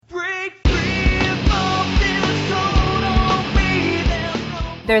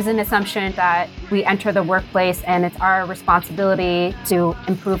There's an assumption that we enter the workplace and it's our responsibility to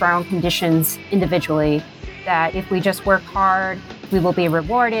improve our own conditions individually, that if we just work hard, we will be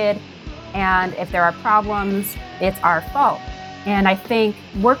rewarded, and if there are problems, it's our fault. And I think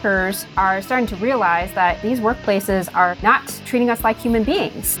workers are starting to realize that these workplaces are not treating us like human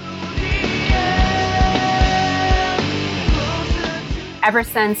beings. Ever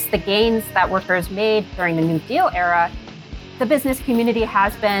since the gains that workers made during the New Deal era, the business community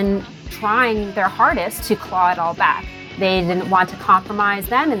has been trying their hardest to claw it all back. They didn't want to compromise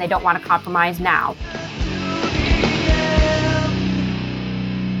then, and they don't want to compromise now.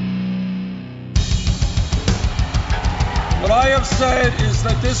 What I have said is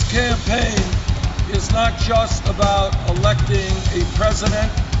that this campaign is not just about electing a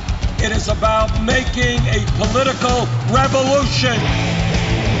president, it is about making a political revolution.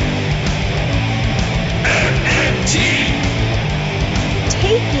 MMT.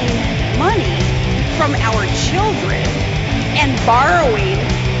 Taking money from our children and borrowing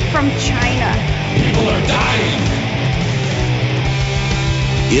from China. People are dying.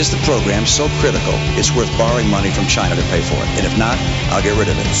 Is the program so critical it's worth borrowing money from China to pay for it? And if not, I'll get rid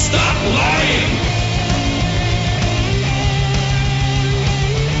of it. Stop lying!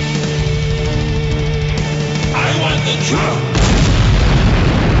 I want the truth!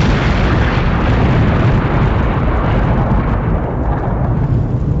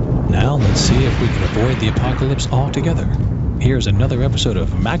 Now let's see if we can avoid the apocalypse altogether. Here's another episode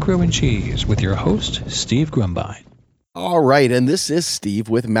of Macro and Cheese with your host, Steve Grumbine. All right, and this is Steve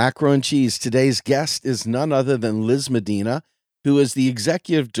with Macro and Cheese. Today's guest is none other than Liz Medina, who is the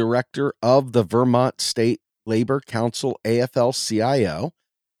executive director of the Vermont State Labor Council, AFL-CIO.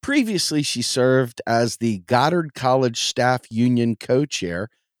 Previously, she served as the Goddard College Staff Union co-chair,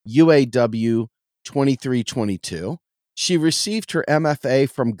 UAW 2322. She received her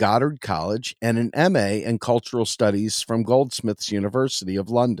MFA from Goddard College and an MA in Cultural Studies from Goldsmiths University of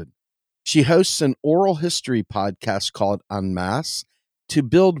London. She hosts an oral history podcast called En Masse to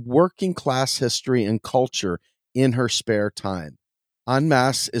build working class history and culture in her spare time. En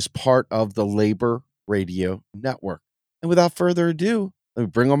Masse is part of the Labor Radio Network. And without further ado, let me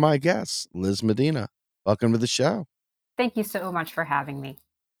bring on my guest, Liz Medina. Welcome to the show. Thank you so much for having me.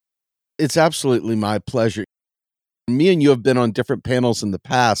 It's absolutely my pleasure. Me and you have been on different panels in the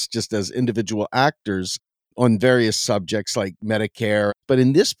past, just as individual actors on various subjects like Medicare. But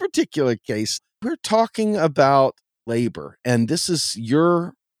in this particular case, we're talking about labor, and this is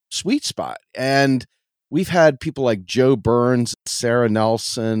your sweet spot. And we've had people like Joe Burns, Sarah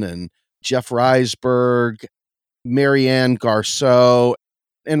Nelson, and Jeff Reisberg, Marianne Garceau,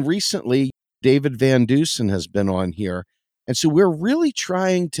 and recently David Van Dusen has been on here. And so we're really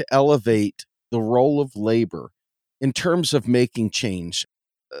trying to elevate the role of labor in terms of making change.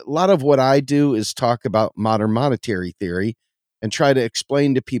 A lot of what I do is talk about modern monetary theory and try to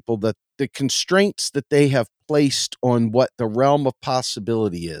explain to people that the constraints that they have placed on what the realm of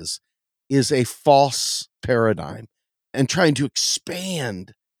possibility is a false paradigm, and trying to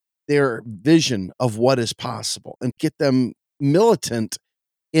expand their vision of what is possible and get them militant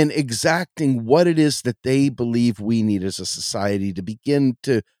in exacting what it is that they believe we need as a society to begin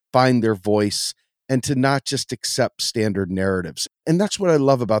to find their voice and to not just accept standard narratives. And that's what I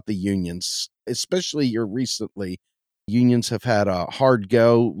love about the unions, especially here recently. Unions have had a hard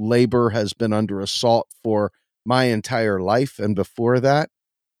go. Labor has been under assault for my entire life and before that.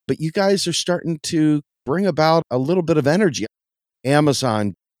 But you guys are starting to bring about a little bit of energy.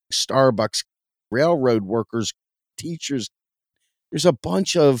 Amazon, Starbucks, railroad workers, teachers. There's a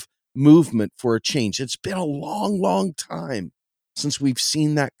bunch of movement for a change. It's been a long, long time since we've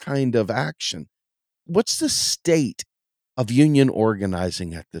seen that kind of action. What's the state of union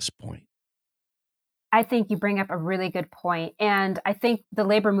organizing at this point? I think you bring up a really good point. And I think the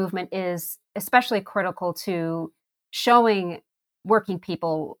labor movement is especially critical to showing working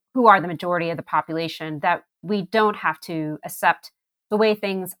people, who are the majority of the population, that we don't have to accept the way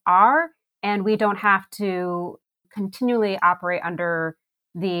things are, and we don't have to continually operate under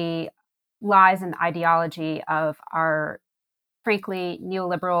the lies and ideology of our, frankly,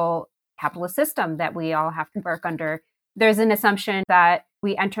 neoliberal capitalist system that we all have to work under. There's an assumption that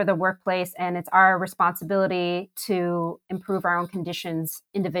we enter the workplace and it's our responsibility to improve our own conditions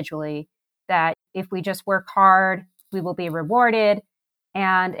individually, that if we just work hard, we will be rewarded.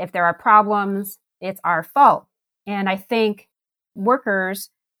 And if there are problems, it's our fault. And I think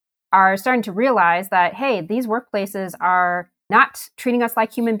workers are starting to realize that, hey, these workplaces are not treating us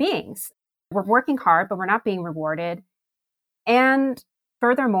like human beings. We're working hard, but we're not being rewarded. And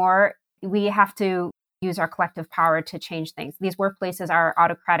furthermore, we have to use our collective power to change things. These workplaces are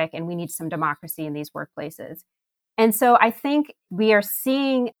autocratic and we need some democracy in these workplaces. And so I think we are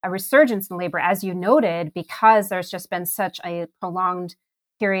seeing a resurgence in labor, as you noted, because there's just been such a prolonged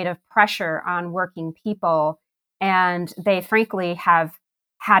period of pressure on working people, and they frankly have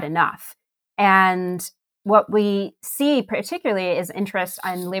had enough. And what we see particularly is interest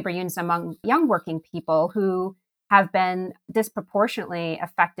in labor unions among young working people who have been disproportionately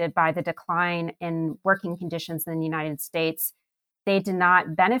affected by the decline in working conditions in the United States. They did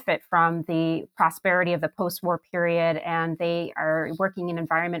not benefit from the prosperity of the post-war period, and they are working in an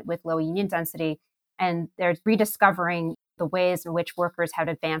environment with low union density, and they're rediscovering the ways in which workers have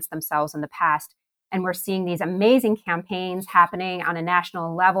advanced themselves in the past. And we're seeing these amazing campaigns happening on a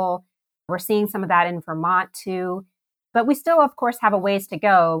national level. We're seeing some of that in Vermont too. But we still, of course, have a ways to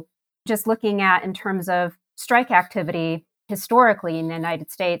go. Just looking at in terms of strike activity historically in the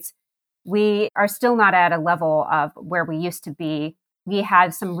United States, we are still not at a level of where we used to be. We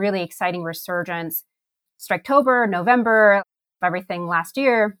had some really exciting resurgence, Striketober, November, everything last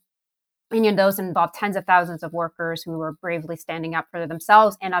year. And those involved tens of thousands of workers who were bravely standing up for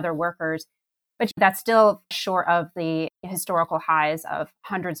themselves and other workers. But that's still short of the historical highs of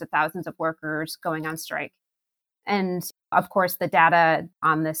hundreds of thousands of workers going on strike. And of course, the data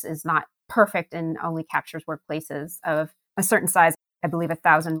on this is not perfect and only captures workplaces of a certain size, I believe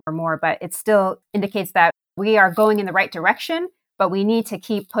 1,000 or more, but it still indicates that we are going in the right direction, but we need to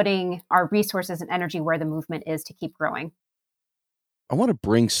keep putting our resources and energy where the movement is to keep growing. I want to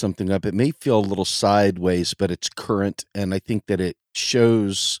bring something up. It may feel a little sideways, but it's current, and I think that it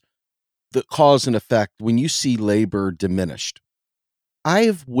shows the cause and effect when you see labor diminished. I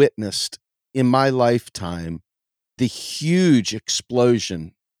have witnessed in my lifetime the huge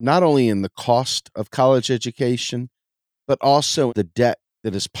explosion, not only in the cost of college education, but also the debt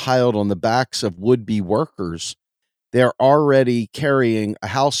that is piled on the backs of would-be workers. They're already carrying a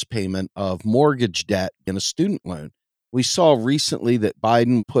house payment of mortgage debt and a student loan. We saw recently that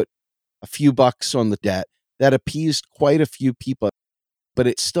Biden put a few bucks on the debt. That appeased quite a few people, but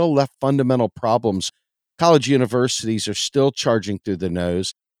it still left fundamental problems. College universities are still charging through the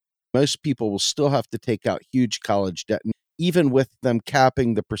nose. Most people will still have to take out huge college debt. And even with them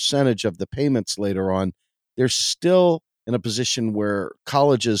capping the percentage of the payments later on, they're still in a position where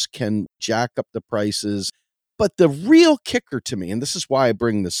colleges can jack up the prices. But the real kicker to me, and this is why I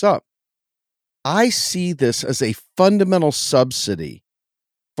bring this up, I see this as a fundamental subsidy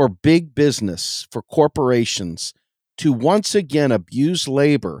for big business, for corporations, to once again abuse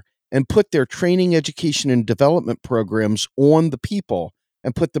labor and put their training, education, and development programs on the people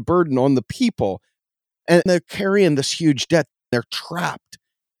and put the burden on the people. And they're carrying this huge debt. They're trapped.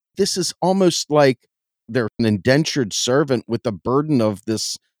 This is almost like they're an indentured servant with the burden of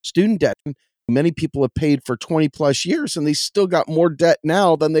this student debt. Many people have paid for 20 plus years, and they still got more debt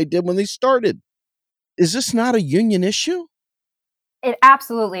now than they did when they started. Is this not a union issue? It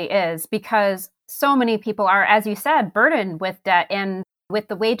absolutely is, because so many people are, as you said, burdened with debt. And with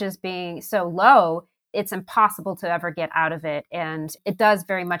the wages being so low, it's impossible to ever get out of it. And it does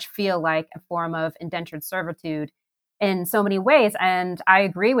very much feel like a form of indentured servitude in so many ways. And I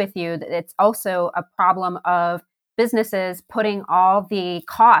agree with you that it's also a problem of businesses putting all the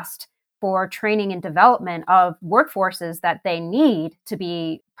cost for training and development of workforces that they need to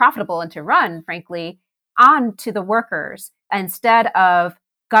be profitable and to run, frankly, on to the workers, instead of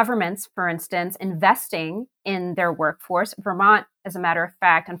governments, for instance, investing in their workforce. Vermont, as a matter of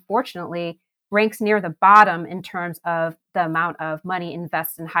fact, unfortunately, ranks near the bottom in terms of the amount of money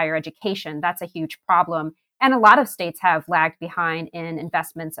invested in higher education. That's a huge problem. And a lot of states have lagged behind in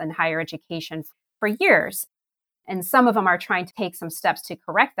investments in higher education for years. And some of them are trying to take some steps to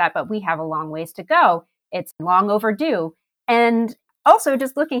correct that, but we have a long ways to go. It's long overdue. And also,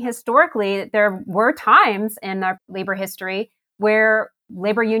 just looking historically, there were times in our labor history where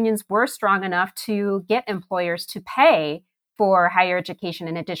labor unions were strong enough to get employers to pay for higher education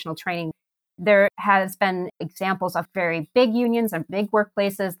and additional training. There has been examples of very big unions and big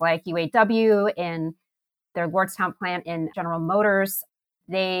workplaces like UAW in their Lordstown plant in General Motors.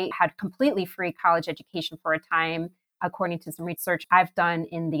 They had completely free college education for a time, according to some research I've done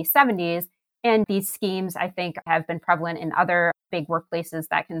in the 70s. And these schemes, I think, have been prevalent in other big workplaces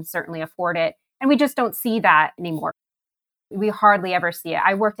that can certainly afford it. And we just don't see that anymore. We hardly ever see it.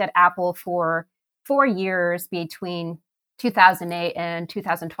 I worked at Apple for 4 years between 2008 and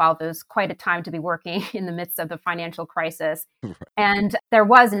 2012. It was quite a time to be working in the midst of the financial crisis. And there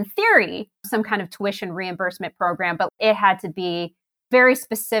was, in theory, some kind of tuition reimbursement program, but it had to be very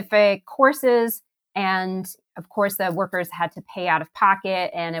specific courses. And of course, the workers had to pay out of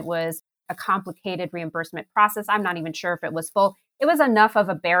pocket. And it was a complicated reimbursement process. I'm not even sure if it was full. It was enough of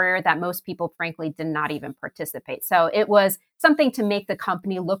a barrier that most people, frankly, did not even participate. So it was something to make the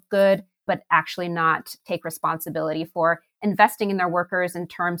company look good, but actually not take responsibility for investing in their workers in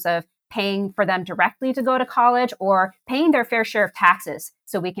terms of paying for them directly to go to college or paying their fair share of taxes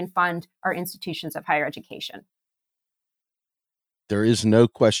so we can fund our institutions of higher education. There is no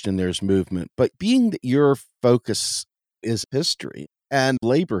question there's movement, but being that your focus is history and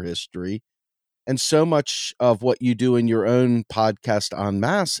labor history, and so much of what you do in your own podcast En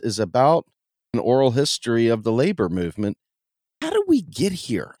Masse is about an oral history of the labor movement. How do we get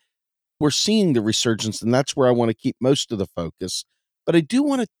here? We're seeing the resurgence, and that's where I want to keep most of the focus. But I do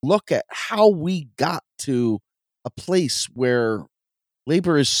want to look at how we got to a place where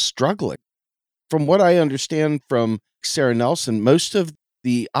labor is struggling. From what I understand from Sarah Nelson, most of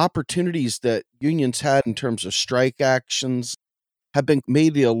the opportunities that unions had in terms of strike actions have been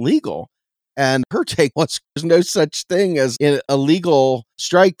made illegal. And her take was there's no such thing as an illegal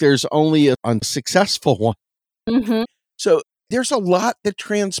strike. There's only an unsuccessful one. Mm-hmm. So there's a lot that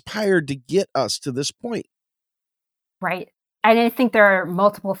transpired to get us to this point. Right. And I think there are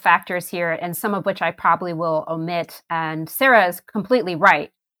multiple factors here, and some of which I probably will omit. And Sarah is completely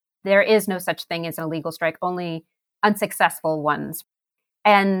right. There is no such thing as an illegal strike, only unsuccessful ones.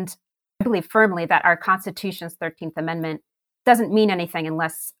 And I believe firmly that our Constitution's 13th Amendment doesn't mean anything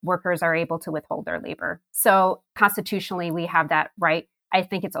unless workers are able to withhold their labor. So constitutionally, we have that right. I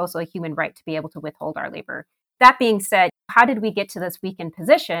think it's also a human right to be able to withhold our labor. That being said, how did we get to this weakened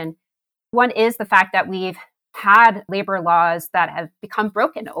position? One is the fact that we've had labor laws that have become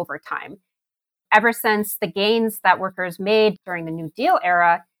broken over time. Ever since the gains that workers made during the New Deal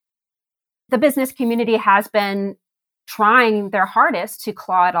era, the business community has been trying their hardest to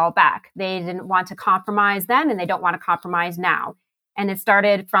claw it all back. They didn't want to compromise then, and they don't want to compromise now. And it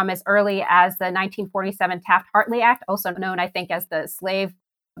started from as early as the 1947 Taft-Hartley Act, also known, I think, as the Slave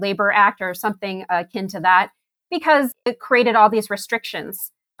Labor Act or something akin to that, because it created all these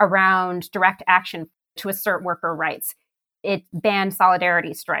restrictions around direct action to assert worker rights. It banned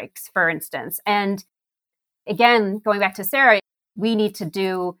solidarity strikes, for instance. And again, going back to Sarah, we need to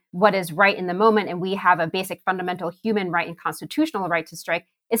do what is right in the moment, and we have a basic fundamental human right and constitutional right to strike.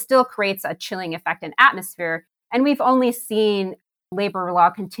 It still creates a chilling effect in atmosphere. And we've only seen labor law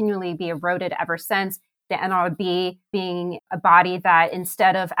continually be eroded ever since, the NLRB being a body that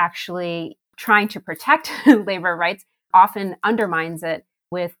instead of actually trying to protect labor rights, often undermines it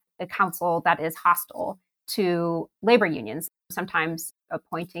with a council that is hostile to labor unions, sometimes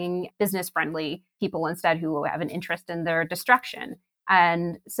appointing business-friendly people instead who have an interest in their destruction.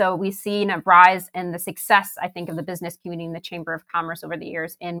 And so we've seen a rise in the success, I think, of the business community and the Chamber of Commerce over the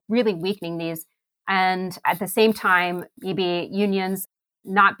years in really weakening these. And at the same time, maybe unions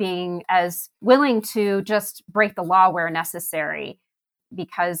not being as willing to just break the law where necessary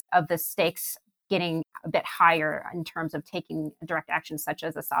because of the stakes getting a bit higher in terms of taking direct action, such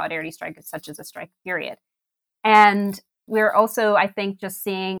as a solidarity strike, such as a strike period. And we're also, I think, just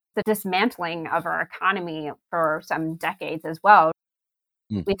seeing the dismantling of our economy for some decades as well.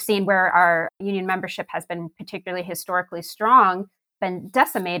 We've seen where our union membership has been particularly historically strong, been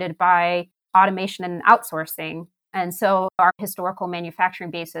decimated by automation and outsourcing. And so our historical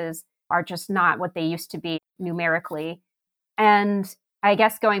manufacturing bases are just not what they used to be numerically. And I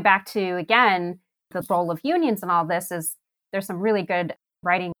guess going back to, again, the role of unions and all this is there's some really good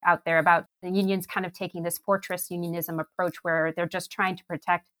writing out there about the unions kind of taking this fortress unionism approach where they're just trying to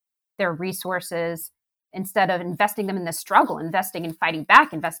protect their resources instead of investing them in the struggle, investing in fighting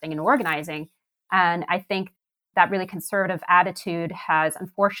back, investing in organizing. And I think that really conservative attitude has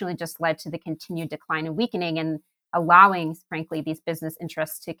unfortunately just led to the continued decline and weakening and allowing, frankly, these business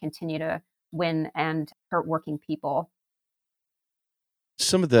interests to continue to win and hurt working people.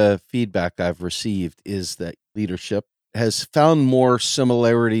 Some of the feedback I've received is that leadership has found more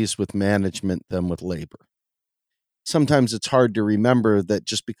similarities with management than with labor. Sometimes it's hard to remember that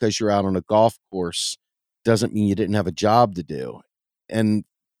just because you're out on a golf course doesn't mean you didn't have a job to do. And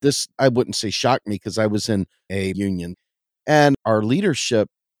this, I wouldn't say shocked me because I was in a union. And our leadership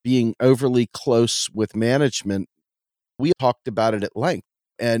being overly close with management, we talked about it at length.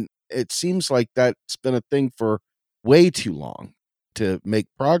 And it seems like that's been a thing for way too long to make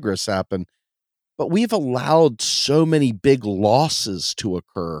progress happen. But we've allowed so many big losses to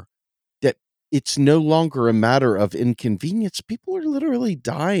occur that it's no longer a matter of inconvenience. People are literally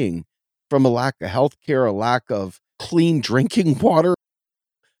dying from a lack of health care, a lack of clean drinking water.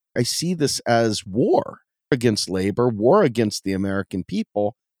 I see this as war against labor, war against the American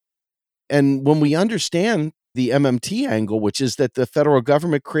people. And when we understand the MMT angle, which is that the federal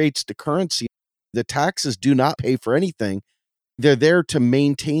government creates the currency. The taxes do not pay for anything. They're there to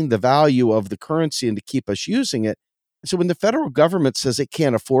maintain the value of the currency and to keep us using it. So when the federal government says it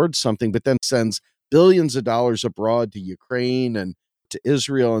can't afford something, but then sends billions of dollars abroad to Ukraine and to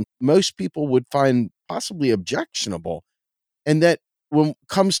Israel, and most people would find possibly objectionable, and that when it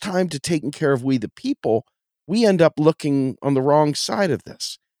comes time to taking care of we the people, we end up looking on the wrong side of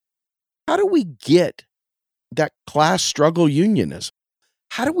this. How do we get that class struggle unionism?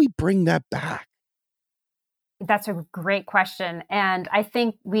 How do we bring that back? That's a great question. And I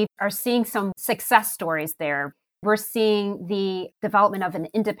think we are seeing some success stories there. We're seeing the development of an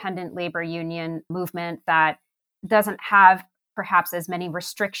independent labor union movement that doesn't have perhaps as many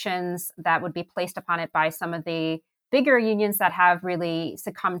restrictions that would be placed upon it by some of the bigger unions that have really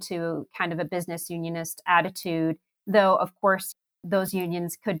succumbed to kind of a business unionist attitude, though, of course, those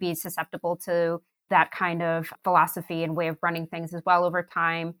unions could be susceptible to that kind of philosophy and way of running things as well over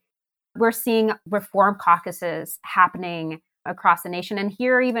time. We're seeing reform caucuses happening across the nation and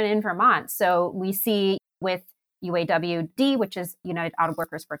here even in Vermont. So we see with UAWD, which is United Auto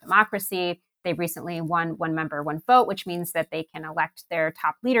Workers for Democracy, they recently won one member, one vote, which means that they can elect their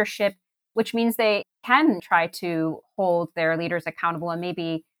top leadership, which means they can try to hold their leaders accountable and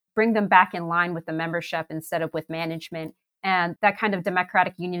maybe bring them back in line with the membership instead of with management. And that kind of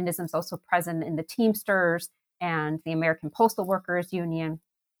democratic unionism is also present in the Teamsters and the American Postal Workers Union.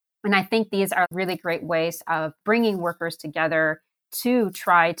 And I think these are really great ways of bringing workers together to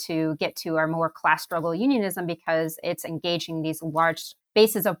try to get to our more class struggle unionism, because it's engaging these large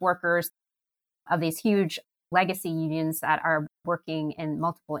bases of workers of these huge legacy unions that are working in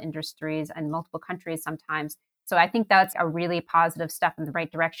multiple industries and multiple countries sometimes. So I think that's a really positive step in the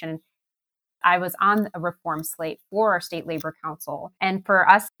right direction. I was on a reform slate for our state labor council. And for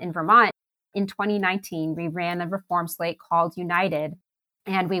us in Vermont, in 2019, we ran a reform slate called United.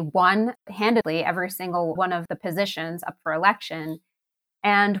 And we won handedly every single one of the positions up for election.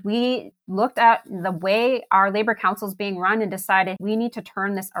 And we looked at the way our labor council is being run and decided we need to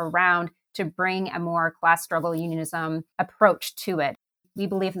turn this around to bring a more class struggle unionism approach to it. We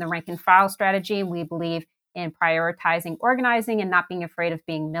believe in the rank and file strategy. We believe in prioritizing organizing and not being afraid of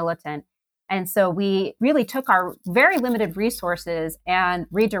being militant. And so we really took our very limited resources and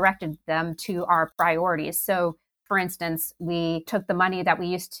redirected them to our priorities. So for instance, we took the money that we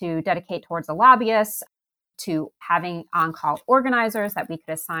used to dedicate towards the lobbyists to having on-call organizers that we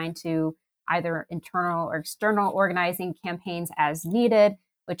could assign to either internal or external organizing campaigns as needed,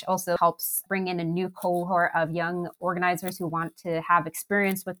 which also helps bring in a new cohort of young organizers who want to have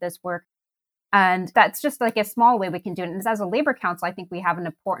experience with this work. And that's just like a small way we can do it. And as a labor council, I think we have an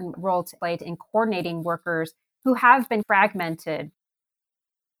important role to play in coordinating workers who have been fragmented.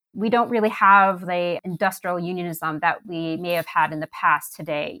 We don't really have the industrial unionism that we may have had in the past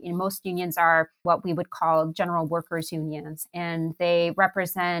today. Most unions are what we would call general workers unions, and they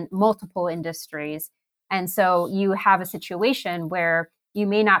represent multiple industries. And so you have a situation where you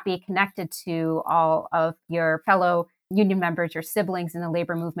may not be connected to all of your fellow union members, your siblings in the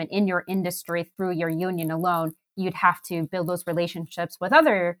labor movement in your industry through your union alone. You'd have to build those relationships with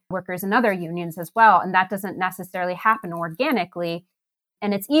other workers and other unions as well. And that doesn't necessarily happen organically.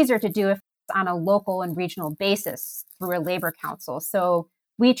 And it's easier to do if it's on a local and regional basis through a labor council. So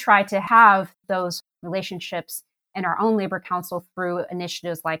we try to have those relationships in our own labor council through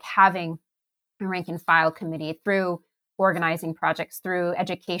initiatives like having a rank and file committee, through organizing projects, through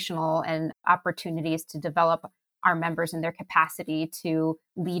educational and opportunities to develop our members in their capacity to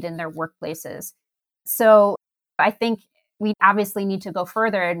lead in their workplaces. So I think we obviously need to go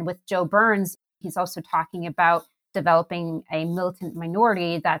further. And with Joe Burns, he's also talking about developing a militant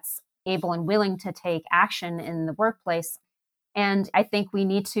minority that's able and willing to take action in the workplace. And I think we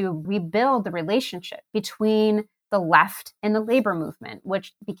need to rebuild the relationship between the left and the labor movement,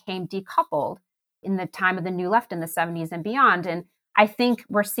 which became decoupled in the time of the New Left in the 70s and beyond. And I think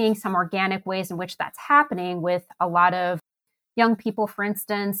we're seeing some organic ways in which that's happening with a lot of young people, for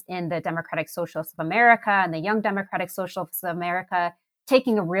instance, in the Democratic Socialists of America and the Young Democratic Socialists of America,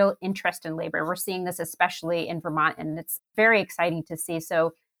 taking a real interest in labor. We're seeing this especially in Vermont, and it's very exciting to see.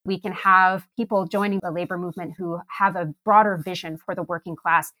 So we can have people joining the labor movement who have a broader vision for the working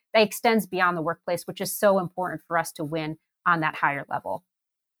class that extends beyond the workplace, which is so important for us to win on that higher level.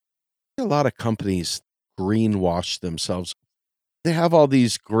 A lot of companies greenwash themselves. They have all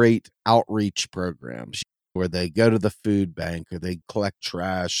these great outreach programs where they go to the food bank or they collect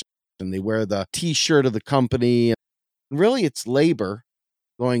trash and they wear the T-shirt of the company. And really, it's labor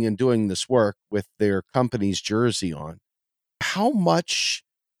going and doing this work with their company's jersey on. How much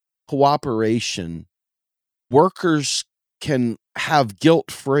cooperation workers can have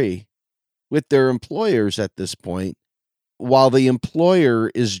guilt-free with their employers at this point, while the employer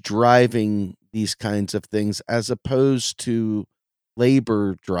is driving these kinds of things as opposed to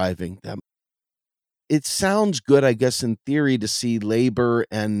labor driving them. It sounds good, I guess, in theory, to see labor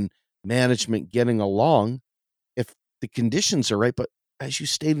and management getting along if the conditions are right. But as you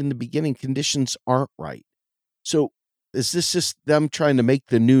stated in the beginning, conditions aren't right. So is this just them trying to make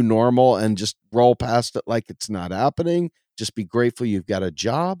the new normal and just roll past it like it's not happening? Just be grateful you've got a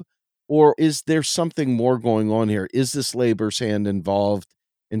job? Or is there something more going on here? Is this labor's hand involved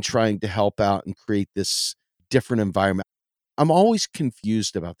in trying to help out and create this different environment? I'm always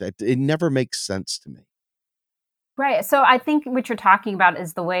confused about that. It never makes sense to me. Right. So I think what you're talking about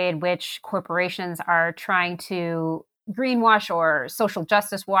is the way in which corporations are trying to greenwash or social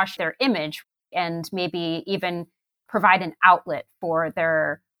justice wash their image and maybe even provide an outlet for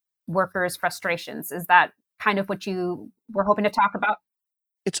their workers' frustrations. Is that kind of what you were hoping to talk about?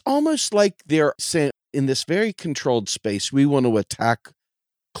 It's almost like they're saying, in this very controlled space, we want to attack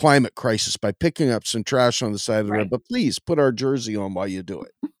climate crisis by picking up some trash on the side of the road, but please put our jersey on while you do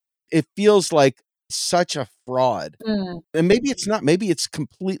it. It feels like such a fraud. And maybe it's not. Maybe it's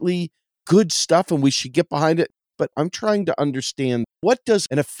completely good stuff and we should get behind it. But I'm trying to understand, what does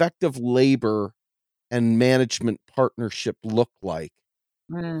an effective labor and management partnership look like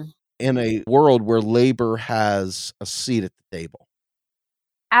in a world where labor has a seat at the table?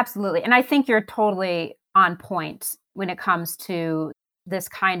 Absolutely. And I think you're totally on point when it comes to this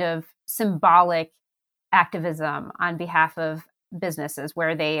kind of symbolic activism on behalf of businesses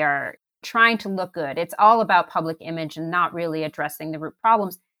where they are trying to look good. It's all about public image and not really addressing the root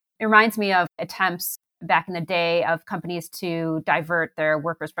problems. It reminds me of attempts back in the day of companies to divert their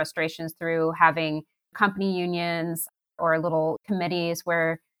workers' frustrations through having company unions or little committees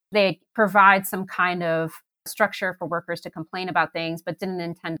where they provide some kind of structure for workers to complain about things, but didn't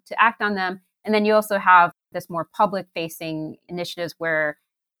intend to act on them. And then you also have this more public-facing initiatives where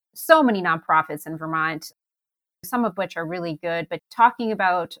so many nonprofits in Vermont, some of which are really good, but talking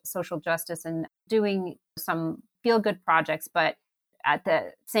about social justice and doing some feel-good projects, but at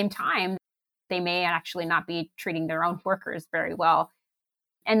the same time, they may actually not be treating their own workers very well.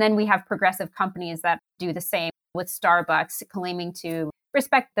 And then we have progressive companies that do the same, with Starbucks claiming to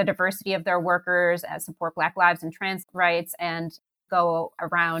respect the diversity of their workers, support Black lives and trans rights, and go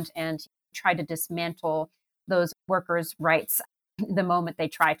around and try to dismantle those workers' rights the moment they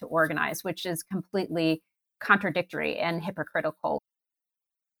try to organize, which is completely contradictory and hypocritical.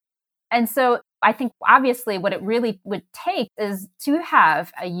 And so I think obviously what it really would take is to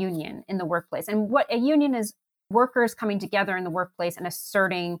have a union in the workplace. And what a union is, workers coming together in the workplace and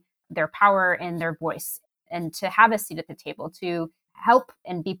asserting their power and their voice, and to have a seat at the table, to help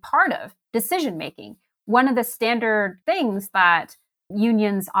and be part of decision making. One of the standard things that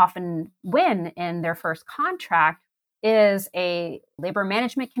unions often win in their first contract is a labor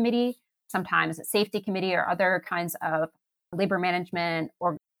management committee, sometimes a safety committee, or other kinds of labor management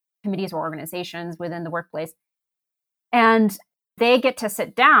or committees or organizations within the workplace. And they get to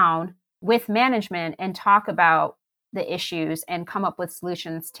sit down with management and talk about the issues and come up with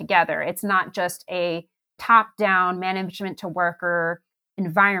solutions together. It's not just a top-down management to worker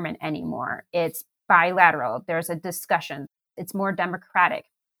environment anymore. It's bilateral. There's a discussion. It's more democratic.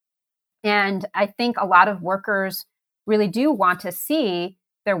 And I think a lot of workers really do want to see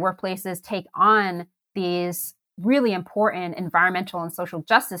their workplaces take on these really important environmental and social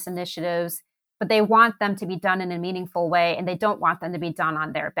justice initiatives, but they want them to be done in a meaningful way, and they don't want them to be done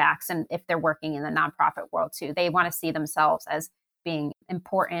on their backs. And if they're working in the nonprofit world too, they want to see themselves as being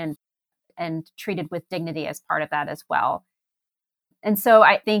important and treated with dignity as part of that as well. And so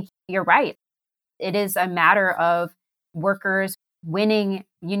I think you're right. It is a matter of workers winning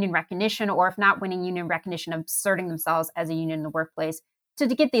union recognition, or if not winning union recognition, asserting themselves as a union in the workplace to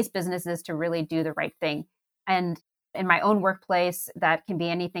get these businesses to really do the right thing. And in my own workplace, that can be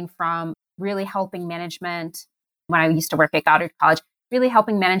anything from really helping management. When I used to work at Goddard College, really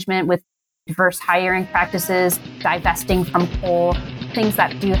helping management with diverse hiring practices, divesting from coal, things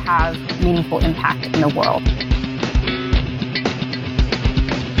that do have meaningful impact in the world.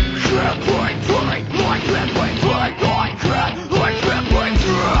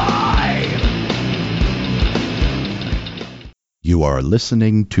 You are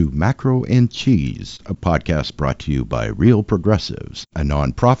listening to Macro and Cheese, a podcast brought to you by Real Progressives, a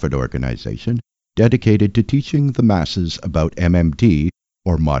nonprofit organization dedicated to teaching the masses about MMT,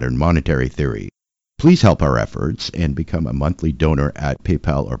 or modern monetary theory. Please help our efforts and become a monthly donor at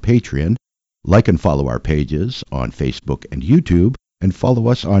PayPal or Patreon. Like and follow our pages on Facebook and YouTube, and follow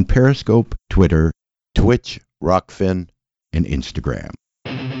us on Periscope, Twitter, Twitch, Rockfin, and Instagram.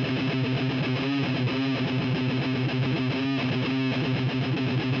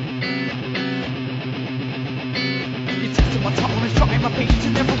 My tolerance, trying my patience,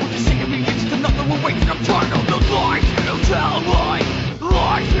 and never would you see me. It's another one waiting. I'm tired of the lies you tell me.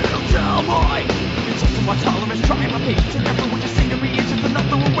 Lies you tell me. It's up to my tolerance, trying my patience, and never would you see me. It's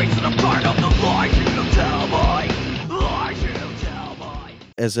another one waiting. I'm tired of the lies you tell me. Lies you tell me.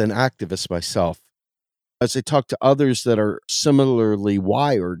 As an activist myself, as I talk to others that are similarly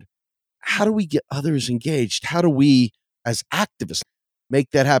wired, how do we get others engaged? How do we, as activists,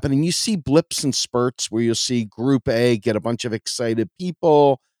 make that happen? And you see blips and spurts where you'll see Group A get a bunch of excited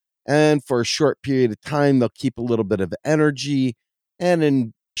people, and for a short period of time, they'll keep a little bit of energy, and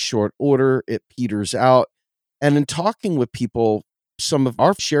in short order, it peters out. And in talking with people, some of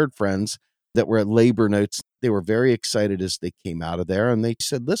our shared friends that were at Labor Notes, they were very excited as they came out of there, and they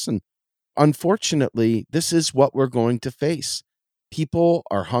said, listen, unfortunately, this is what we're going to face. People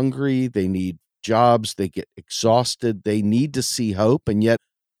are hungry, they need jobs, they get exhausted, they need to see hope, and yet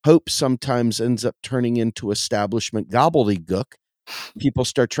hope sometimes ends up turning into establishment gobbledygook. People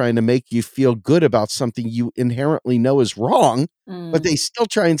start trying to make you feel good about something you inherently know is wrong, but they still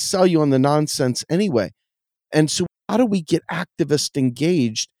try and sell you on the nonsense anyway. And so how do we get activists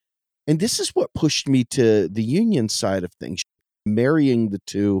engaged? And this is what pushed me to the union side of things, marrying the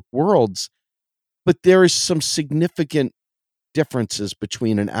two worlds. But there is some significant differences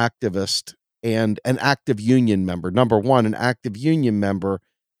between an activist and an active union member. Number one, an active union member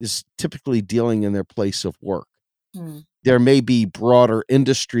is typically dealing in their place of work. There may be broader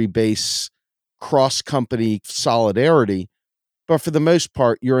industry-based cross-company solidarity, but for the most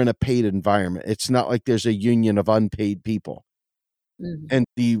part, you're in a paid environment. It's not like there's a union of unpaid people. And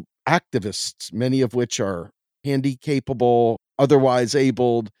the activists, many of which are handy-capable, otherwise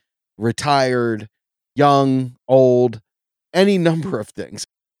abled, retired, young, old, any number of things.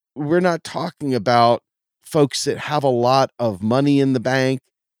 We're not talking about folks that have a lot of money in the bank.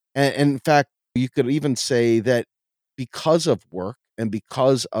 And in fact, you could even say that because of work and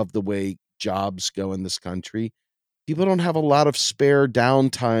because of the way jobs go in this country, people don't have a lot of spare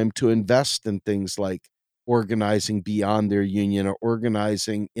downtime to invest in things like organizing beyond their union or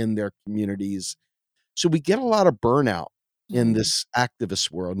organizing in their communities. So we get a lot of burnout in this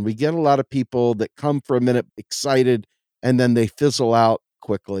activist world. And we get a lot of people that come for a minute excited and then they fizzle out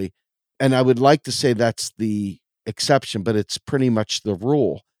quickly. And I would like to say that's the exception, but it's pretty much the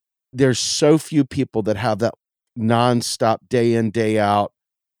rule. There's so few people that have that nonstop, day in, day out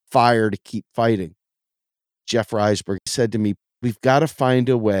fire to keep fighting. Jeff Reisberg said to me, we've got to find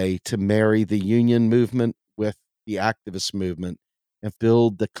a way to marry the union movement with the activist movement and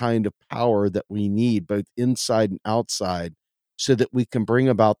build the kind of power that we need, both inside and outside, so that we can bring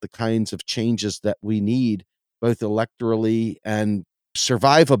about the kinds of changes that we need, both electorally and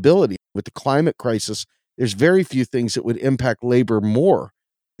survivability. With the climate crisis, there's very few things that would impact labor more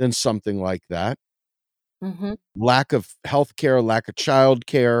than something like that. Lack of health care, lack of child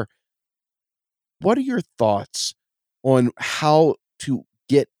care. What are your thoughts on how to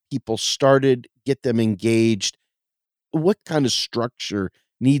get people started, get them engaged? What kind of structure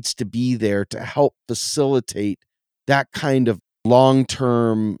needs to be there to help facilitate that kind of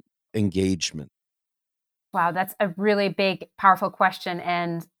long-term engagement? Wow, that's a really big, powerful question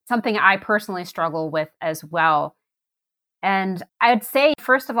and something I personally struggle with as well. And I'd say,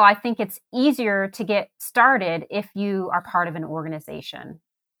 first of all, I think it's easier to get started if you are part of an organization.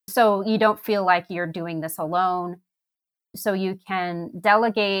 So you don't feel like you're doing this alone. So you can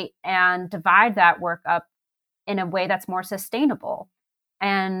delegate and divide that work up in a way that's more sustainable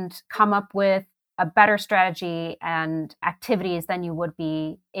and come up with a better strategy and activities than you would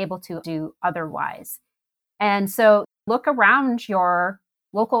be able to do otherwise. And so look around your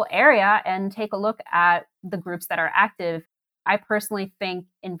local area and take a look at the groups that are active. I personally think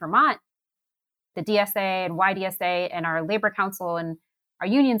in Vermont, the DSA and YDSA and our Labor Council and our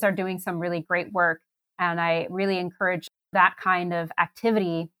unions are doing some really great work. And I really encourage that kind of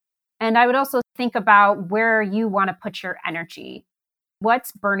activity. And I would also think about where you want to put your energy.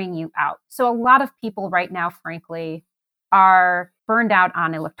 What's burning you out? So a lot of people right now, frankly, are burned out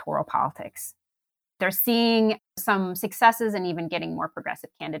on electoral politics. They're seeing some successes and even getting more progressive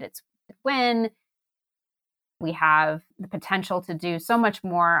candidates win. We have the potential to do so much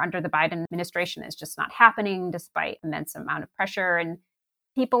more under the Biden administration. It's just not happening despite immense amount of pressure. And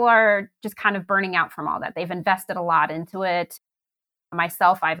people are just kind of burning out from all that. They've invested a lot into it.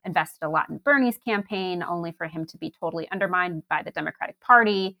 Myself, I've invested a lot in Bernie's campaign, only for him to be totally undermined by the Democratic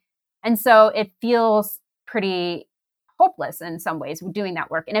Party. And so it feels pretty hopeless in some ways doing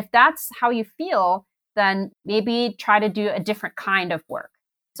that work. And if that's how you feel, then maybe try to do a different kind of work.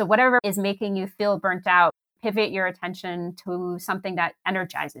 So whatever is making you feel burnt out, pivot your attention to something that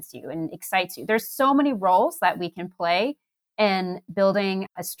energizes you and excites you. There's so many roles that we can play in building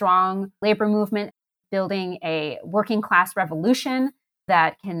a strong labor movement, building a working class revolution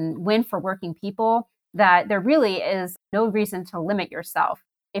that can win for working people, that there really is no reason to limit yourself.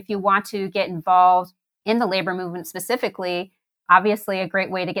 If you want to get involved in the labor movement specifically, obviously a great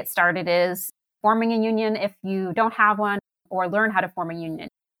way to get started is forming a union if you don't have one, or learn how to form a union.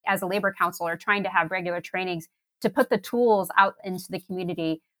 As a labor counselor, trying to have regular trainings to put the tools out into the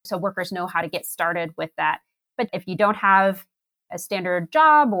community so workers know how to get started with that. But if you don't have a standard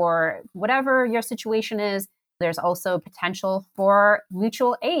job or whatever your situation is, there's also potential for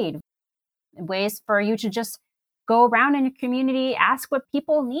mutual aid, ways for you to just go around in your community, ask what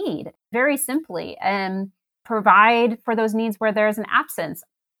people need very simply, and provide for those needs where there's an absence.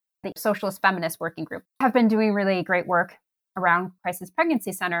 The Socialist Feminist Working Group have been doing really great work around crisis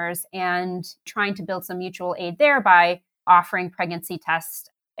pregnancy centers and trying to build some mutual aid there by offering pregnancy tests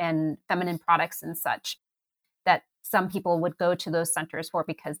and feminine products and such that some people would go to those centers for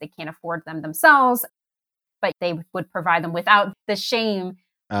because they can't afford them themselves, but they would provide them without the shame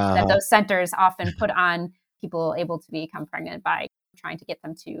that those centers often put on people able to become pregnant by trying to get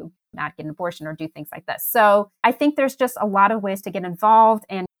them to not get an abortion or do things like this. So I think there's just a lot of ways to get involved.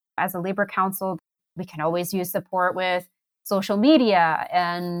 And as a labor council, we can always use support with social media.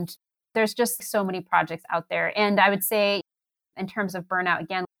 And there's just so many projects out there. And I would say in terms of burnout,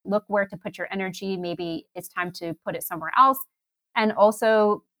 again, look where to put your energy. Maybe it's time to put it somewhere else. And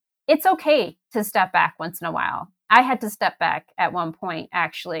also, it's okay to step back once in a while. I had to step back at one point,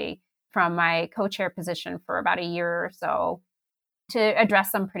 actually, from my co-chair position for about a year or so to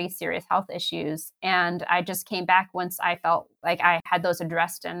address some pretty serious health issues. And I just came back once I felt like I had those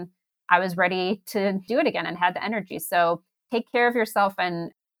addressed and I was ready to do it again and had the energy. So take care of yourself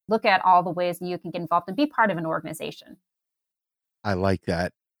and look at all the ways that you can get involved and be part of an organization. I like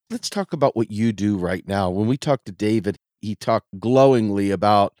that. Let's talk about what you do right now. When we talked to David, he talked glowingly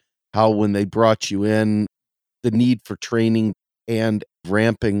about how when they brought you in, the need for training and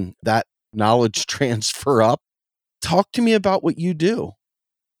ramping that knowledge transfer up. Talk to me about what you do.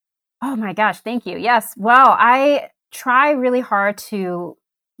 Oh my gosh, thank you. Yes. Well, I try really hard to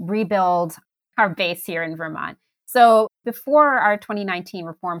rebuild our base here in Vermont. So before our 2019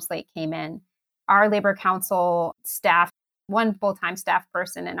 reform slate came in, our labor council staff, one full-time staff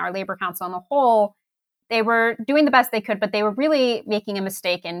person, and our labor council on the whole, they were doing the best they could, but they were really making a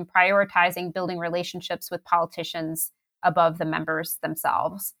mistake in prioritizing building relationships with politicians above the members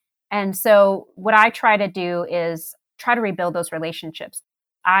themselves. And so what I try to do is try to rebuild those relationships.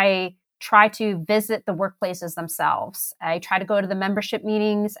 I try to visit the workplaces themselves. I try to go to the membership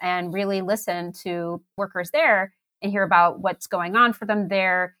meetings and really listen to workers there and hear about what's going on for them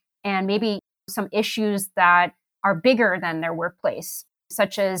there, and maybe some issues that are bigger than their workplace,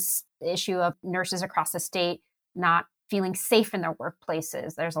 such as the issue of nurses across the state not feeling safe in their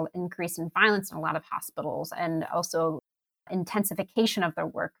workplaces. There's an increase in violence in a lot of hospitals, and also intensification of their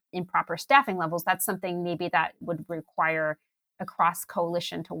work, improper staffing levels. That's something maybe that would require a cross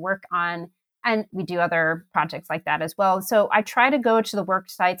coalition to work on. And we do other projects like that as well. So I try to go to the work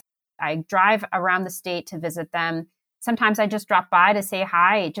sites. I drive around the state to visit them. Sometimes I just drop by to say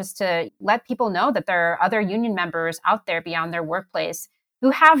hi, just to let people know that there are other union members out there beyond their workplace who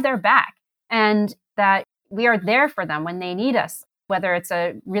have their back, and that we are there for them when they need us, whether it's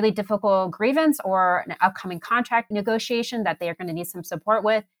a really difficult grievance or an upcoming contract negotiation that they are going to need some support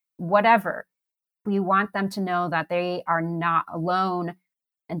with, whatever. We want them to know that they are not alone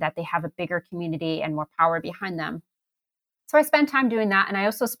and that they have a bigger community and more power behind them. So I spend time doing that. And I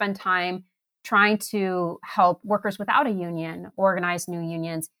also spend time trying to help workers without a union organize new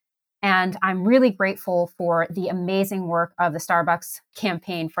unions. And I'm really grateful for the amazing work of the Starbucks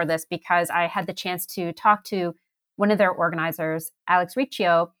campaign for this, because I had the chance to talk to one of their organizers, Alex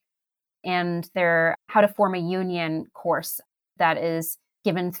Riccio, and their How to Form a Union course that is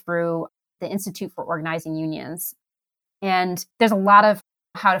given through the Institute for Organizing Unions. And there's a lot of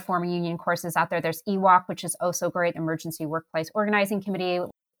How to Form a Union courses out there. There's EWOC, which is also great, Emergency Workplace Organizing Committee,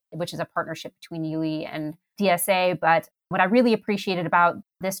 which is a partnership between UE and DSA. But what I really appreciated about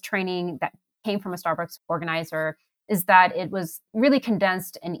this training that came from a Starbucks organizer is that it was really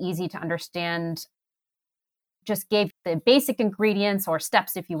condensed and easy to understand, just gave the basic ingredients or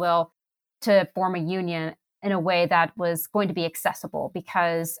steps, if you will, to form a union in a way that was going to be accessible.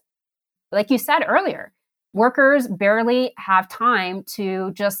 Because, like you said earlier, workers barely have time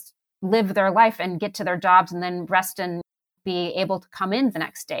to just live their life and get to their jobs and then rest and be able to come in the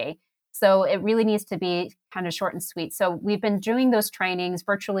next day. So it really needs to be kind of short and sweet. So we've been doing those trainings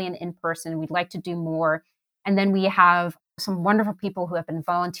virtually and in person. We'd like to do more. And then we have some wonderful people who have been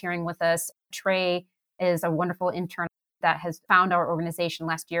volunteering with us. Trey is a wonderful intern that has found our organization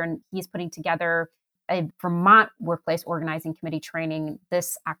last year, and he's putting together a Vermont Workplace Organizing Committee training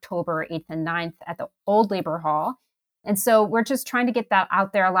this October 8th and 9th at the Old Labor Hall. And so we're just trying to get that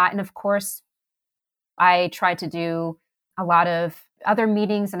out there a lot. And of course, I try to do a lot of other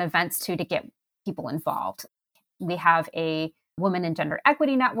meetings and events too to get people involved. We have a Women and Gender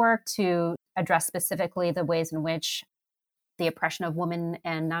Equity Network to address specifically the ways in which the oppression of women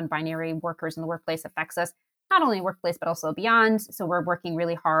and non-binary workers in the workplace affects us, not only workplace, but also beyond. So we're working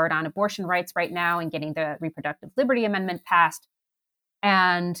really hard on abortion rights right now and getting the Reproductive Liberty Amendment passed.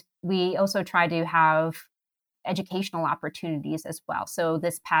 And we also try to have educational opportunities as well. So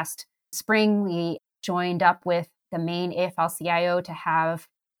this past spring, we joined up with the Maine AFL-CIO to have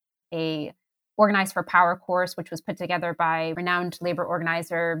a Organize for Power course, which was put together by renowned labor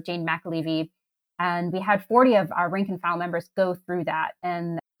organizer Jane McAlevey. And we had 40 of our rank and file members go through that.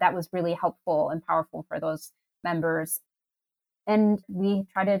 And that was really helpful and powerful for those members. And we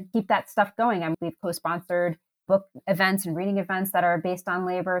try to keep that stuff going. And we've co-sponsored book events and reading events that are based on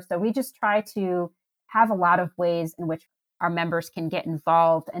labor. So we just try to have a lot of ways in which our members can get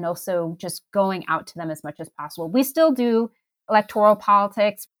involved, and also just going out to them as much as possible. We still do electoral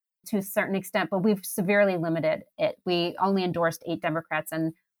politics to a certain extent, but we've severely limited it. We only endorsed 8 Democrats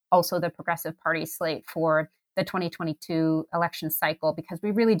and also the Progressive Party slate for the 2022 election cycle, because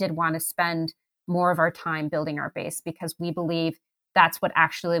we really did want to spend more of our time building our base, because we believe that's what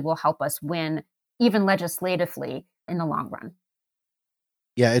actually will help us win, even legislatively, in the long run.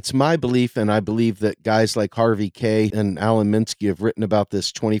 Yeah, it's my belief, and I believe that guys like Harvey Kaye and Alan Minsky have written about this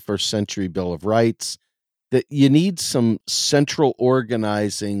 21st century Bill of Rights, that you need some central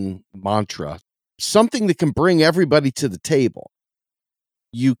organizing mantra, something that can bring everybody to the table.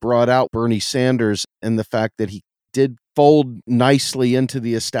 You brought out Bernie Sanders and the fact that he did fold nicely into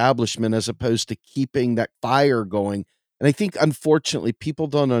the establishment as opposed to keeping that fire going. And I think, unfortunately, people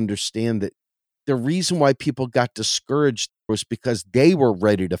don't understand that the reason why people got discouraged was because they were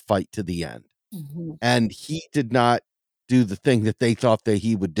ready to fight to the end. Mm-hmm. And he did not do the thing that they thought that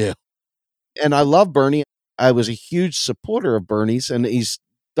he would do. And I love Bernie. I was a huge supporter of Bernie's, and he's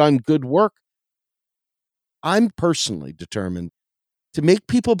done good work. I'm personally determined to make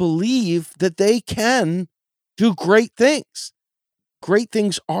people believe that they can do great things. Great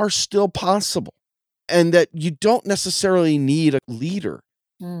things are still possible, and that you don't necessarily need a leader.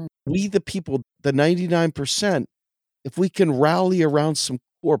 We, the people, the 99%, if we can rally around some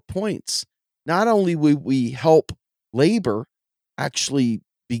core points, not only will we help labor actually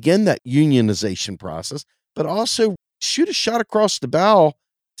begin that unionization process, but also shoot a shot across the bow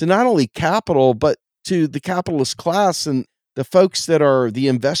to not only capital, but to the capitalist class and the folks that are the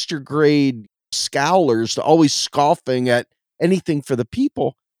investor grade scowlers, always scoffing at anything for the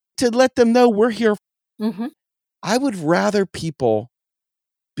people, to let them know we're here. Mm-hmm. I would rather people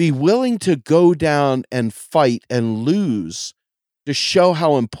be willing to go down and fight and lose to show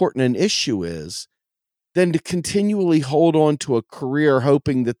how important an issue is than to continually hold on to a career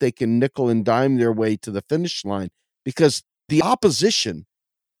hoping that they can nickel and dime their way to the finish line, because the opposition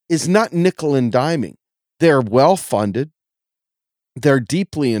is not nickel and diming. They're well funded. They're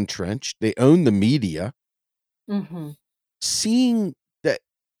deeply entrenched. They own the media. Mm-hmm. Seeing that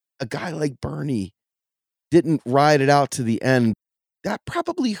a guy like Bernie didn't ride it out to the end, that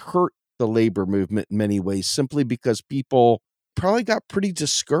probably hurt the labor movement in many ways, simply because people probably got pretty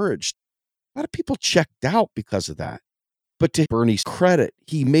discouraged. A lot of people checked out because of that. But to Bernie's credit,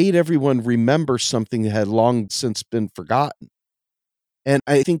 he made everyone remember something that had long since been forgotten. And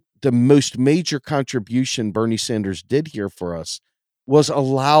I think the most major contribution Bernie Sanders did here for us was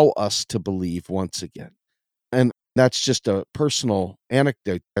allow us to believe once again. And that's just a personal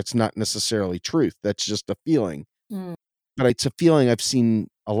anecdote. That's not necessarily truth. That's just a feeling. But it's a feeling I've seen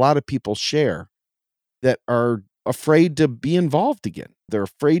a lot of people share, that are afraid to be involved again. They're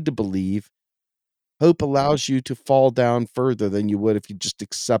afraid to believe. Hope allows you to fall down further than you would if you just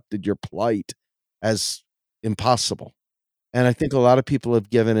accepted your plight as impossible. And I think a lot of people have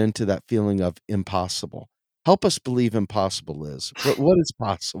given into that feeling of impossible. Help us believe impossible is. What is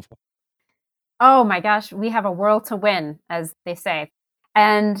possible? Oh my gosh, we have a world to win, as they say.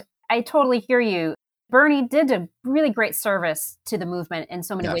 And I totally hear you. Bernie did a really great service to the movement in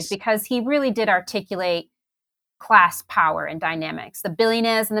so many ways, because he really did articulate class power and dynamics, the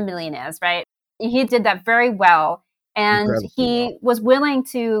billionaires and the millionaires, right? He did that very well. And he was willing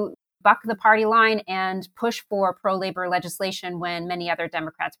to buck the party line and push for pro-labor legislation when many other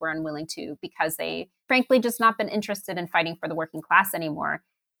Democrats were unwilling to, because they frankly just not been interested in fighting for the working class anymore.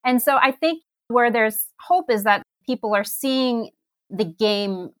 And so I think where there's hope is that people are seeing the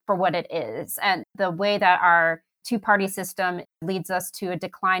game for what it is, and the way that our two-party system leads us to a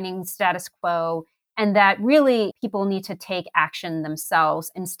declining status quo, and that really people need to take action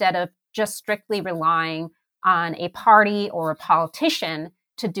themselves instead of just strictly relying on a party or a politician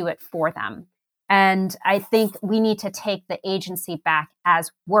to do it for them. And I think we need to take the agency back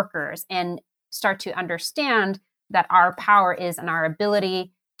as workers and start to understand that our power is in our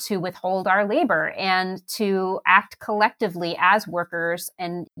ability to withhold our labor and to act collectively as workers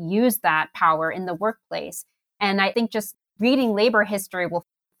and use that power in the workplace. And I think just reading labor history will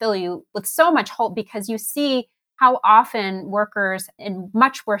fill you with so much hope, because you see how often workers in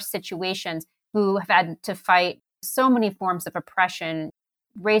much worse situations who have had to fight so many forms of oppression,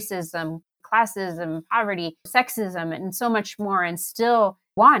 racism, classism, poverty, sexism, and so much more, and still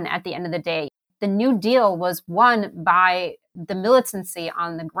won at the end of the day. The New Deal was won by the militancy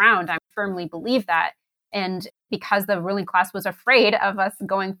on the ground. I firmly believe that. And because the ruling class was afraid of us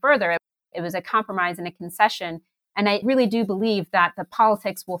going further, it was a compromise and a concession. And I really do believe that the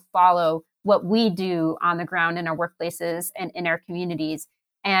politics will follow what we do on the ground in our workplaces and in our communities.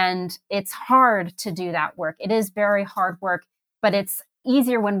 And it's hard to do that work. It is very hard work, but it's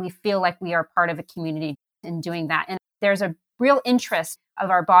easier when we feel like we are part of a community in doing that. And there's a real interest of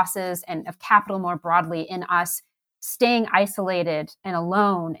our bosses and of capital more broadly in us staying isolated and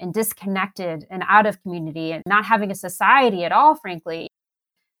alone and disconnected and out of community and not having a society at all, frankly.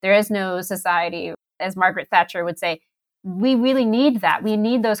 There is no society, as Margaret Thatcher would say. We really need that. We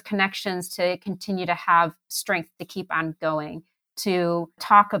need those connections to continue to have strength to keep on going, to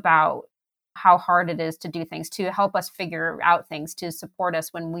talk about how hard it is to do things, to help us figure out things, to support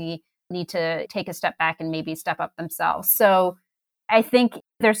us when we need to take a step back and maybe step up themselves. So I think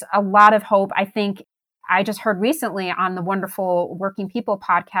there's a lot of hope. I think I just heard recently on the wonderful Working People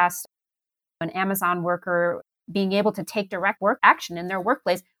podcast, an Amazon worker being able to take direct work action in their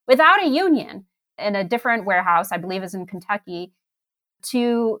workplace without a union in a different warehouse, I believe is in Kentucky,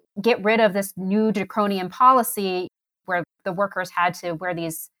 to get rid of this new draconian policy where the workers had to wear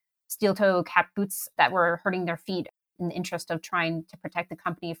these steel-toe cap boots that were hurting their feet in the interest of trying to protect the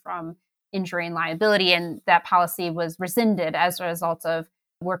company from injury and liability. And that policy was rescinded as a result of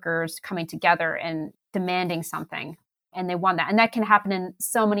workers coming together and demanding something. And they won that. And that can happen in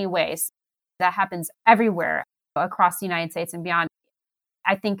so many ways. That happens everywhere across the United States and beyond.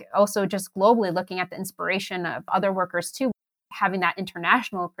 I think also just globally looking at the inspiration of other workers too, having that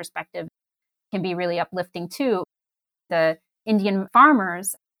international perspective can be really uplifting too. The Indian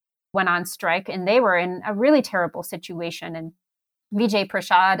farmers went on strike and they were in a really terrible situation. And Vijay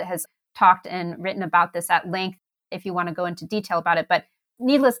Prashad has talked and written about this at length if you want to go into detail about it. But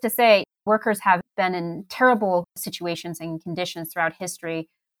needless to say, workers have been in terrible situations and conditions throughout history,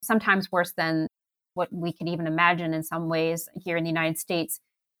 sometimes worse than what we could even imagine in some ways here in the United States.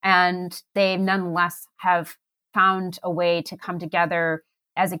 And they nonetheless have found a way to come together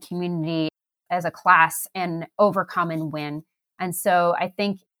as a community, as a class, and overcome and win. And so I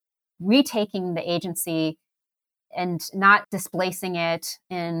think retaking the agency and not displacing it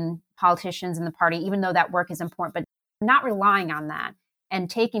in politicians and the party, even though that work is important, but not relying on that and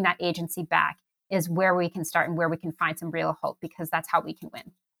taking that agency back is where we can start and where we can find some real hope, because that's how we can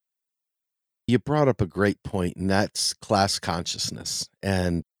win. You brought up a great point, and that's class consciousness.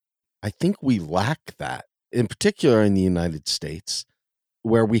 And I think we lack that, in particular in the United States,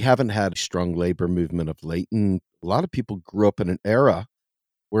 where we haven't had a strong labor movement of late. And a lot of people grew up in an era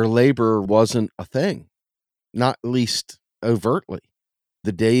where labor wasn't a thing, not least overtly.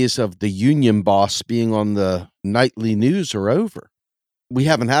 The days of the union boss being on the nightly news are over. We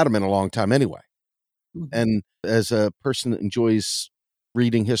haven't had them in a long time anyway. Mm-hmm. And as a person that enjoys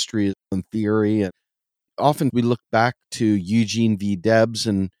reading history and theory, and often we look back to Eugene V. Debs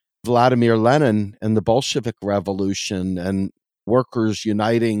and Vladimir Lenin and the Bolshevik Revolution and workers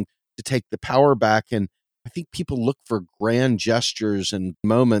uniting to take the power back. And I think people look for grand gestures and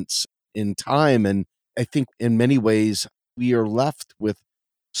moments in time. And I think in many ways we are left with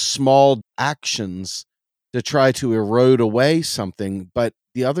small actions to try to erode away something. But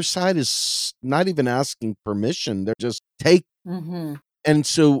the other side is not even asking permission. They're just take. Mm-hmm. And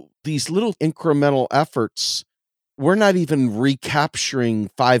so these little incremental efforts, we're not even recapturing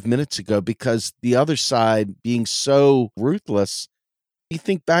 5 minutes ago because the other side being so ruthless. You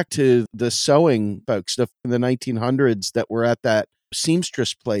think back to the sewing folks in the 1900s that were at that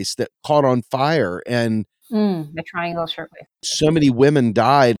seamstress place that caught on fire, and the Triangle Shirtwaist. So many women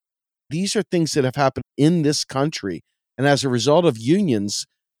died. These are things that have happened in this country. And as a result of unions,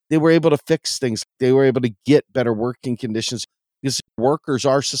 they were able to fix things. They were able to get better working conditions because workers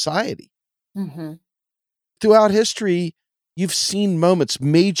are society. Mm-hmm. Throughout history, you've seen moments,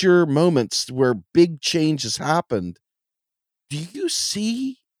 major moments where big change has happened. Do you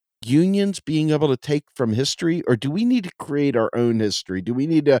see unions being able to take from history, or do we need to create our own history? Do we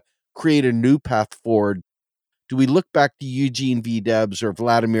need to create a new path forward? Do we look back to Eugene V. Debs or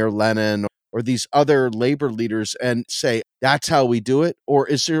Vladimir Lenin or these other labor leaders and say, that's how we do it? Or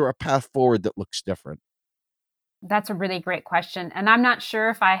is there a path forward that looks different? That's a really great question. And I'm not sure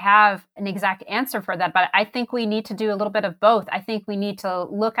if I have an exact answer for that, but I think we need to do a little bit of both. I think we need to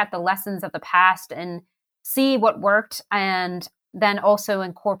look at the lessons of the past and see what worked, and then also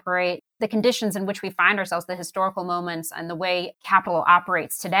incorporate the conditions in which we find ourselves, the historical moments and the way capital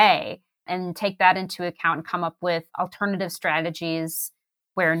operates today, and take that into account and come up with alternative strategies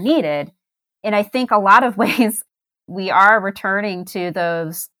where needed. And I think a lot of ways we are returning to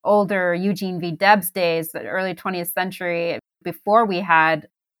those older Eugene V. Debs days, the early 20th century, before we had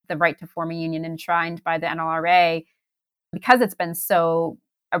the right to form a union enshrined by the NLRA. Because it's been so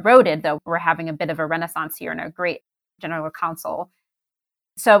eroded, though, we're having a bit of a renaissance here and a great general counsel.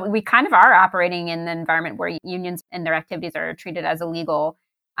 So we kind of are operating in an environment where unions and their activities are treated as illegal.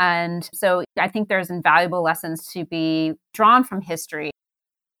 And so I think there's invaluable lessons to be drawn from history,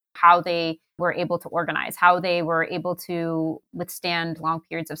 how they were able to organize, how they were able to withstand long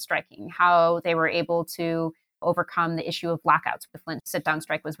periods of striking, how they were able to overcome the issue of blackouts. The Flint sit-down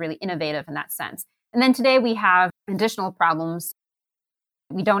strike was really innovative in that sense. And then today we have additional problems.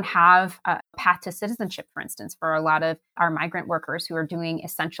 We don't have a path to citizenship, for instance, for a lot of our migrant workers who are doing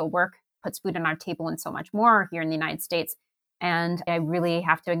essential work, puts food on our table and so much more here in the United States. And I really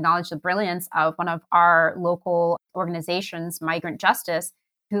have to acknowledge the brilliance of one of our local organizations, Migrant Justice,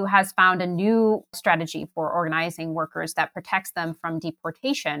 who has found a new strategy for organizing workers that protects them from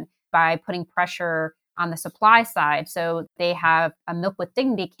deportation by putting pressure on the supply side. So they have a Milk with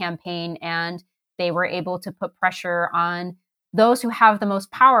Dignity campaign, and they were able to put pressure on those who have the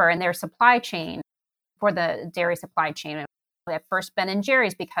most power in their supply chain for the dairy supply chain. At first, Ben &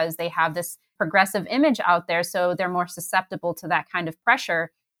 Jerry's, because they have this progressive image out there, so they're more susceptible to that kind of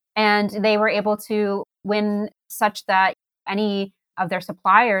pressure. And they were able to win such that any of their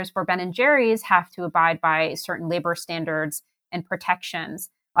suppliers for Ben & Jerry's have to abide by certain labor standards and protections.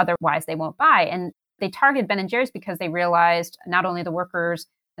 Otherwise, they won't buy. And they targeted Ben & Jerry's because they realized not only the workers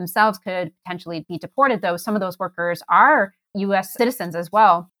themselves could potentially be deported, though some of those workers are U.S. citizens as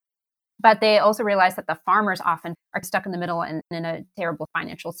well. But they also realized that the farmers often are stuck in the middle and in a terrible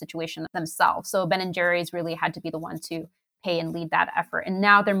financial situation themselves. So Ben & Jerry's really had to be the one to pay and lead that effort. And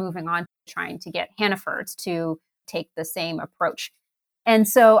now they're moving on, trying to get Hannaford's to take the same approach. And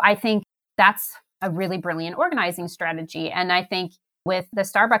so I think that's a really brilliant organizing strategy. And I think with the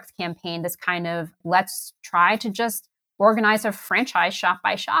Starbucks campaign, this kind of let's try to just organize a franchise shop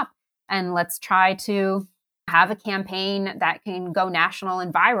by shop, and let's try to have a campaign that can go national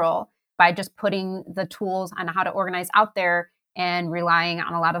and viral by just putting the tools on how to organize out there and relying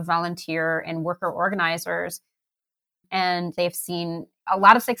on a lot of volunteer and worker organizers. And they've seen a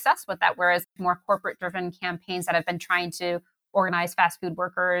lot of success with that, whereas more corporate-driven campaigns that have been trying to organize fast food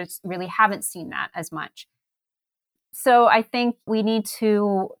workers really haven't seen that as much. So I think we need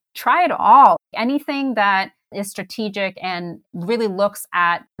to try it all. Anything that is strategic and really looks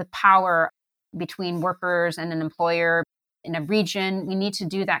at the power between workers and an employer in a region, we need to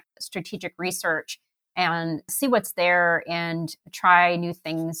do that strategic research and see what's there and try new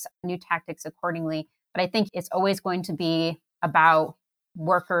things, new tactics accordingly. But I think it's always going to be about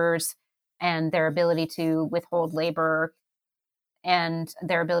workers and their ability to withhold labor and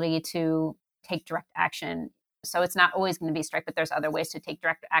their ability to take direct action. So it's not always going to be strike, but there's other ways to take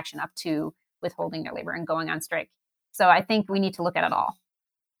direct action up to withholding their labor and going on strike. So I think we need to look at it all.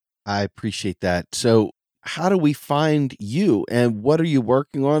 I appreciate that. So how do we find you, and what are you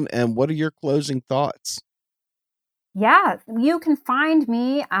working on, and what are your closing thoughts? Yeah, you can find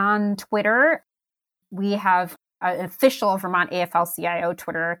me on Twitter. We have an official Vermont AFL-CIO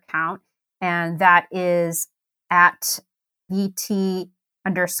Twitter account, and that is at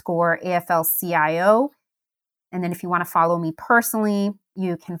VT_AFL-CIO. And then if you want to follow me personally,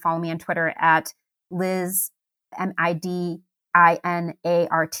 you can follow me on Twitter at Liz, MIDINART.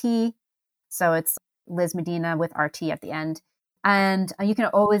 So it's Liz Medina with RT at the end. And you can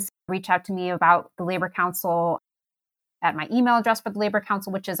always reach out to me about the Labor Council at my email address for the Labor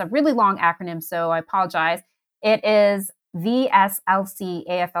Council, which is a really long acronym, so I apologize. It is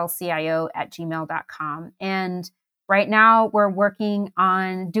VSLCAFLCIO@gmail.com. And Right now, we're working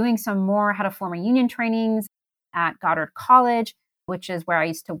on doing some more how to form a union trainings at Goddard College, which is where I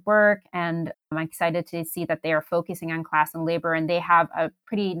used to work. And I'm excited to see that they are focusing on class and labor. And they have a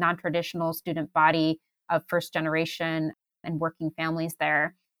pretty non-traditional student body of first generation and working families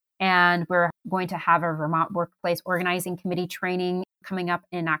there. And we're going to have a Vermont Workplace Organizing Committee training coming up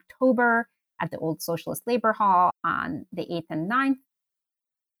in October at the Old Socialist Labor Hall on the 8th and 9th.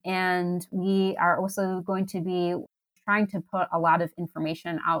 And we are also going to be trying to put a lot of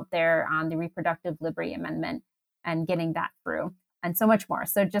information out there on the Reproductive Liberty Amendment and getting that through, and so much more.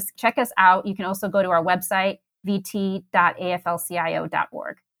 So just check us out. You can also go to our website,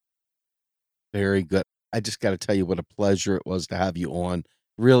 vt.aflcio.org. Very good. I just got to tell you what a pleasure it was to have you on.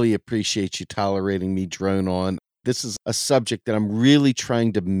 Really appreciate you tolerating me drone on. This is a subject that I'm really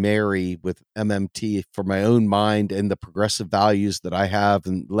trying to marry with MMT for my own mind and the progressive values that I have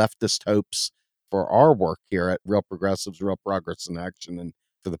and leftist hopes for our work here at Real Progressives, Real Progress in Action, and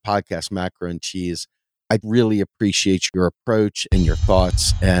for the podcast Macro and Cheese. I really appreciate your approach and your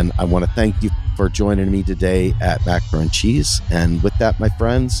thoughts, and I want to thank you for joining me today at Macro and Cheese. And with that, my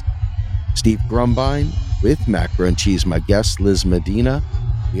friends, Steve Grumbine with Macro and Cheese, my guest Liz Medina.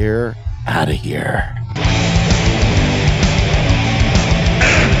 We're out of here.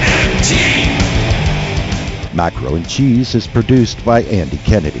 Macro and Cheese is produced by Andy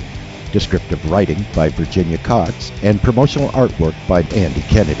Kennedy. Descriptive writing by Virginia Cox and promotional artwork by Andy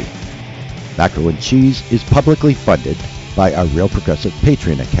Kennedy. Macro and Cheese is publicly funded by our Real Progressive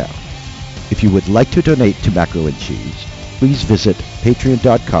Patreon account. If you would like to donate to Macro and Cheese, please visit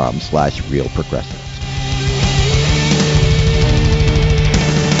patreon.com/realprogressives.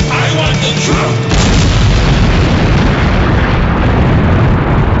 I want the truth.